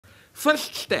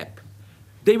First step,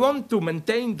 they want to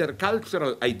maintain their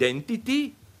cultural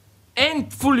identity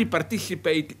and fully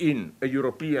participate in a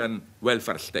European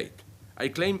welfare state. I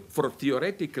claim for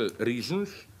theoretical reasons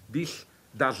this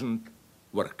doesn't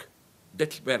work.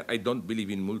 That's where I don't believe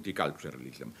in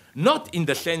multiculturalism. Not in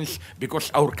the sense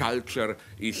because our culture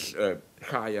is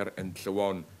higher and so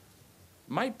on.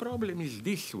 My problem is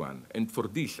this one, and for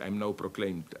this I'm now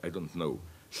proclaimed, I don't know,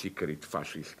 secret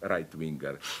fascist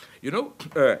right-winger. You know,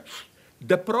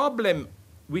 the problem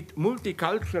with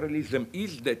multiculturalism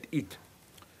is that it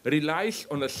relies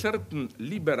on a certain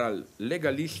liberal,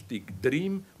 legalistic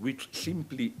dream which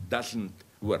simply doesn't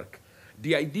work.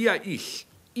 The idea is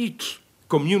each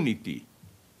community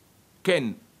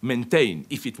can maintain,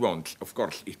 if it wants, of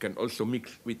course, it can also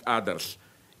mix with others,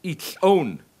 its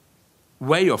own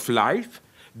way of life.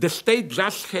 The state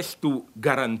just has to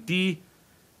guarantee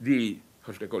the,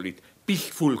 how should I call it,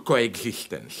 peaceful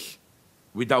coexistence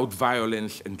without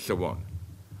violence and so on.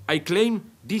 I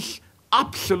claim this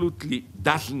absolutely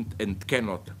doesn't and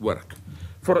cannot work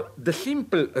for the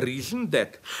simple reason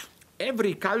that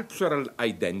every cultural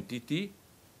identity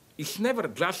is never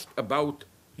just about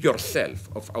yourself,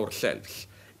 of ourselves.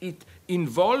 It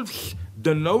involves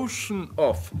the notion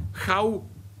of how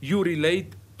you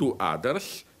relate to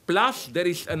others, plus there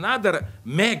is another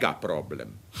mega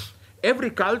problem.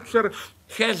 Every culture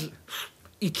has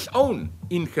its own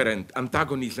inherent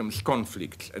antagonisms,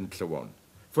 conflicts, and so on.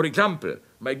 For example,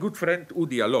 my good friend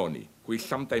Udi Aloni, who is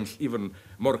sometimes even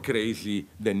more crazy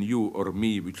than you or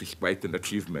me, which is quite an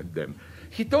achievement then,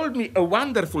 he told me a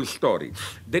wonderful story.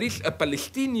 There is a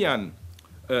Palestinian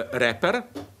rapper,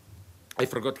 I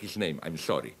forgot his name, I'm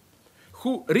sorry,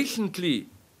 who recently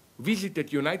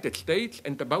visited United States,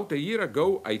 and about a year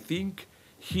ago, I think,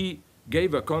 he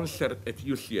gave a concert at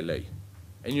UCLA.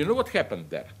 And you know what happened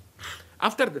there?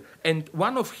 And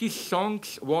one of his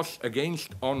songs was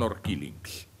against honor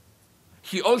killings.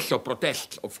 He also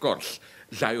protests, of course,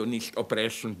 Zionist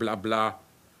oppression, blah, blah.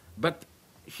 But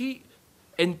he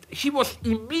was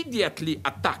immediately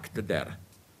attacked there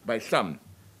by some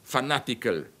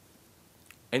fanatical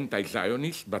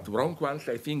anti-Zionists, but wrong ones,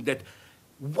 I think, that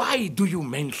why do you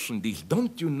mention this?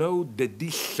 Don't you know that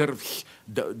this serves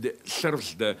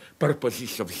the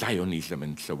purposes of Zionism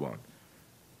and so on?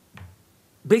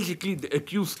 Basically, they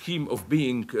accused him of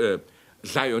being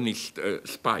Zionist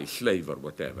spy, slave, or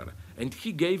whatever. And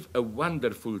he gave a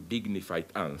wonderful, dignified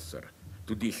answer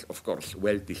to this, of course,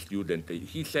 wealthy student.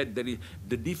 He said that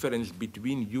the difference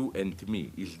between you and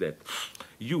me is that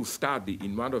you study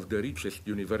in one of the richest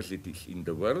universities in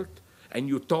the world, and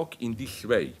you talk in this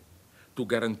way to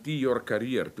guarantee your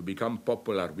career, to become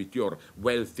popular with your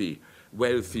wealthy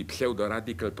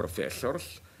pseudo-radical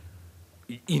professors,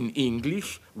 in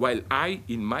English, while I,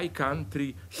 in my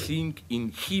country, sing in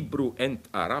Hebrew and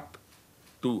Arab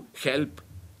to help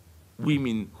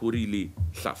women who really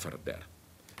suffer there.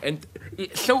 And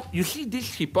so you see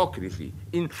this hypocrisy.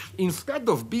 Instead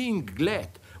of being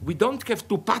glad, we don't have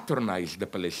to patronize the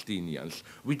Palestinians.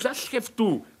 We just have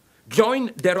to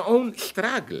join their own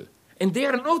struggle. And they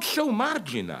are not so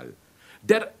marginal.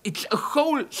 It's a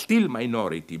whole still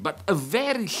minority, but a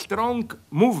very strong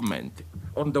movement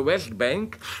on the West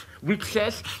Bank, which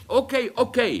says,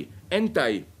 okay,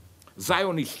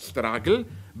 anti-Zionist struggle,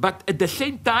 but at the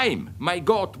same time, my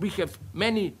God, we have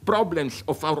many problems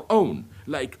of our own,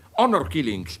 like honor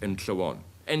killings and so on.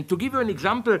 And to give you an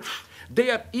example,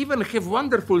 they even have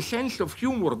wonderful sense of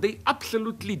humor. They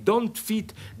absolutely don't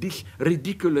fit this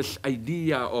ridiculous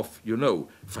idea of, you know,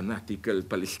 fanatical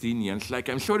Palestinians. Like,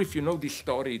 I'm sure if you know this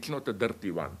story, it's not a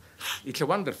dirty one. It's a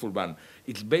wonderful one.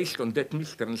 It's based on that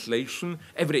mistranslation.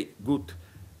 Every good,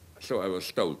 so I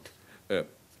was told,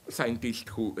 scientist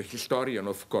a historian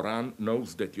of Quran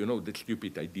knows that, you know, that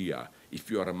stupid idea.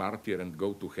 If you are a martyr and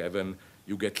go to heaven,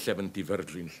 you get 70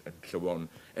 virgins and so on.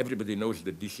 Everybody knows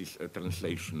that this is a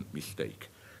translation mistake.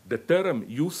 The term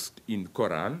used in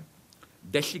Quran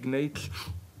designates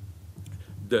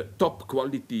the top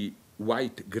quality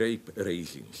white grape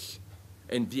raisins.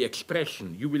 And the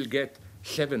expression, you will get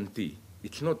 70,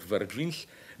 it's not virgins.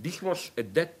 This was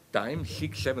at that time,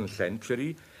 6th, 7th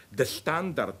century, the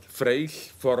standard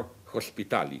phrase for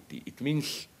hospitality. It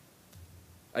means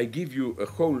I give you a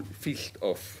whole feast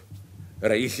of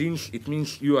raisins. It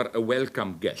means you are a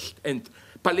welcome guest. And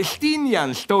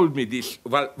Palestinians told me this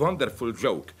wonderful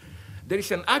joke. There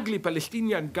is an ugly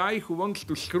Palestinian guy who wants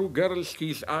to screw girls.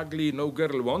 He's ugly, no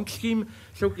girl wants him.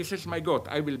 So he says, my God,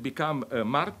 I will become a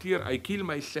martyr. I kill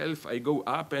myself, I go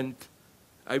up and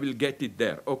I will get it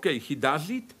there. Okay, he does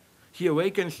it. He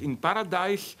awakens in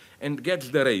paradise and gets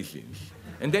the raisins.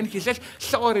 And then he says,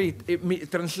 sorry,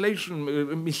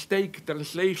 mistake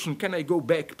translation, can I go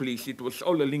back, please? It was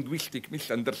all a linguistic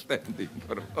misunderstanding.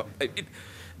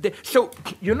 So,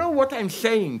 you know what I'm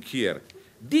saying here?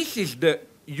 This is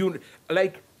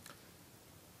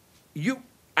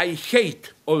I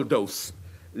hate all those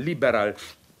liberal,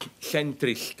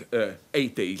 centrist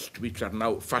atheists, which are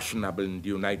now fashionable in the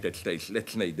United States.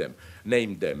 Let's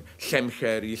name them. Sam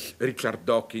Harris, Richard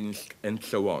Dawkins, and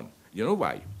so on. You know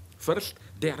why? First,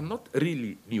 they are not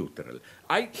really neutral.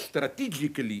 I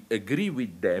strategically agree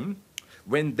with them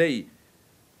when they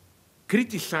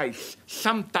criticize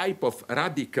some type of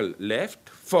radical left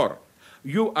for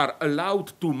you are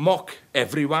allowed to mock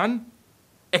everyone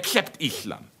except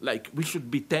Islam. Like, we should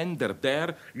be tender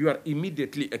there. You are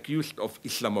immediately accused of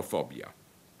Islamophobia.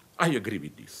 I agree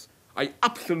with this. I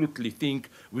absolutely think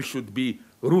we should be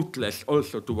ruthless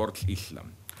also towards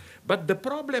Islam. But the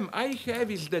problem I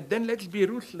have is that then let's be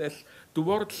ruthless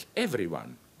towards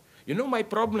everyone. You know my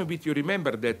problem with, you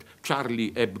remember that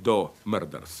Charlie Hebdo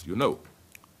murders, you know.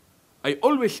 I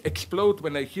always explode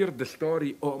when I hear the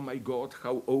story, oh my God,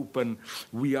 how open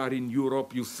we are in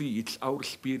Europe. You see, it's our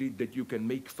spirit that you can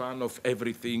make fun of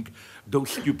everything. Those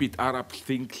stupid Arabs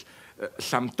think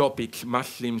some topics,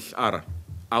 Muslims are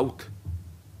out,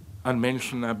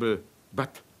 unmentionable.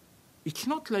 But it's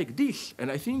not like this,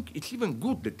 and I think it's even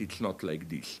good that it's not like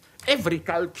this. Every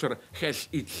culture has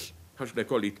its, how should I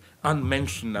call it,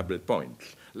 unmentionable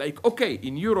points. Like, okay,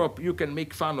 in Europe you can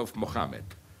make fun of Mohammed,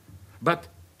 but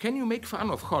can you make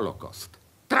fun of Holocaust?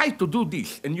 Try to do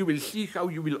this, and you will see how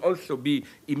you will also be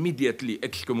immediately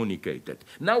excommunicated.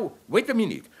 Now, wait a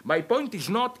minute. My point is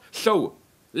not, so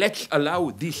let's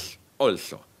allow this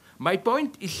also. My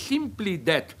point is simply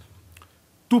that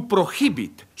to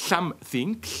prohibit some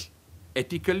things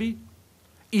ethically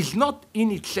is not in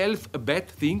itself a bad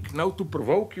thing. Now, to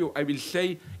provoke you, I will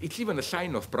say it's even a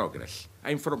sign of progress.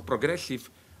 I'm from progressive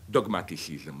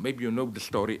dogmaticism. Maybe you know the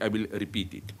story, I will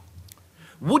repeat it.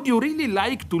 Would you really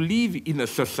like to live in a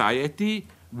society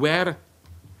where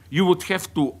you would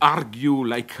have to argue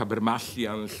like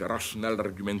Habermasians, rational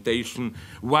argumentation,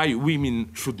 why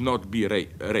women should not be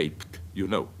raped, you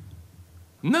know?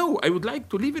 No, I would like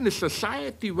to live in a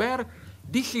society where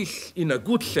this is, in a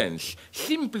good sense,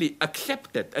 simply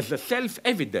accepted as a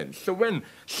self-evidence. So when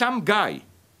some guy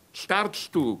starts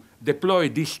to deploy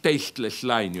this tasteless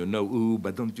line, you know, oh,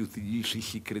 but don't you think she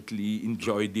secretly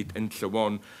enjoyed it, and so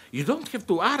on, you don't have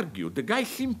to argue. The guy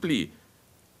simply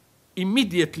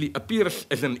immediately appears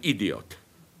as an idiot.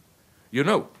 You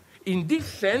know, in this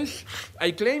sense,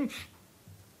 I claim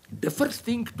the first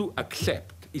thing to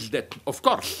accept is that, of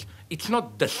course, it's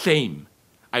not the same.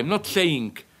 I'm not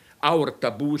saying our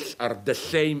taboos are the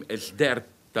same as their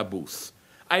taboos.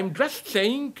 I'm just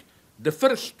saying the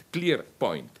first clear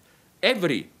point.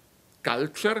 Every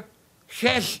culture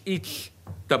has its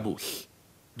taboos.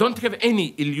 Don't have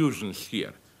any illusions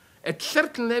here. At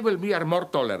certain level, we are more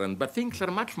tolerant, but things are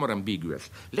much more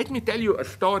ambiguous. Let me tell you a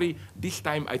story. This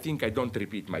time, I think I don't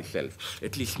repeat myself,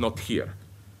 at least not here.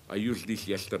 I used this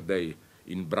yesterday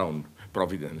in Brown,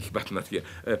 Providence, but not here.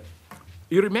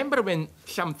 You remember when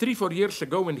some 3-4 years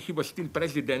ago, when he was still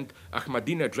president,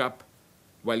 Ahmadinejad,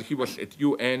 while he was at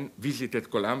UN, visited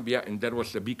Colombia, and there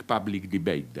was a big public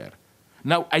debate there.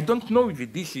 Now, I don't know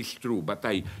if this is true, but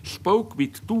I spoke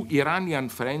with 2 Iranian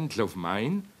friends of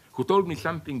mine who told me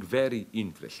something very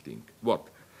interesting. What?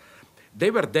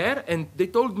 They were there, and they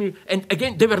told me, and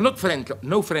again, they were not friends,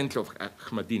 no friends of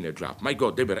Ahmadinejad. My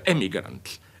God, they were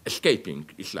emigrants escaping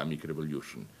Islamic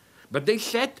revolution. But they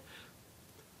said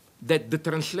that the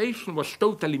translation was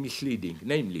totally misleading,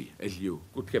 namely, as you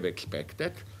could have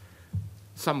expected.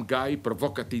 Some guy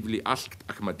provocatively asked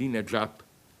Ahmadinejad,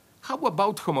 how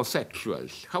about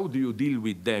homosexuals? How do you deal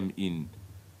with them in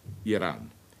Iran?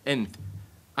 And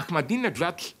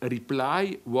Ahmadinejad's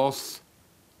reply was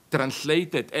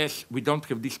translated as, we don't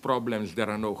have these problems, there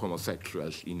are no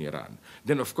homosexuals in Iran.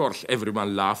 Then, of course,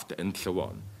 everyone laughed and so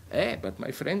on. But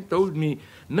my friend told me,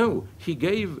 no, he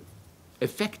gave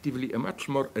effectively a much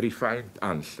more refined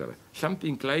answer.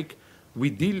 Something like,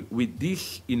 we deal with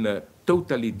this in a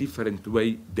totally different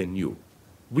way than you.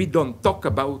 We don't talk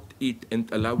about it and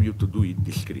allow you to do it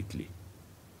discreetly.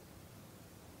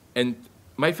 And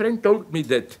my friend told me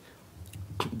that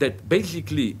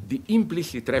basically the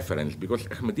implicit reference, because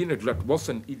Ahmadinejad was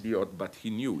an idiot, but he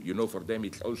knew, you know, for them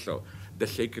it's also the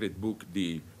sacred book,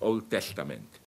 the Old Testament.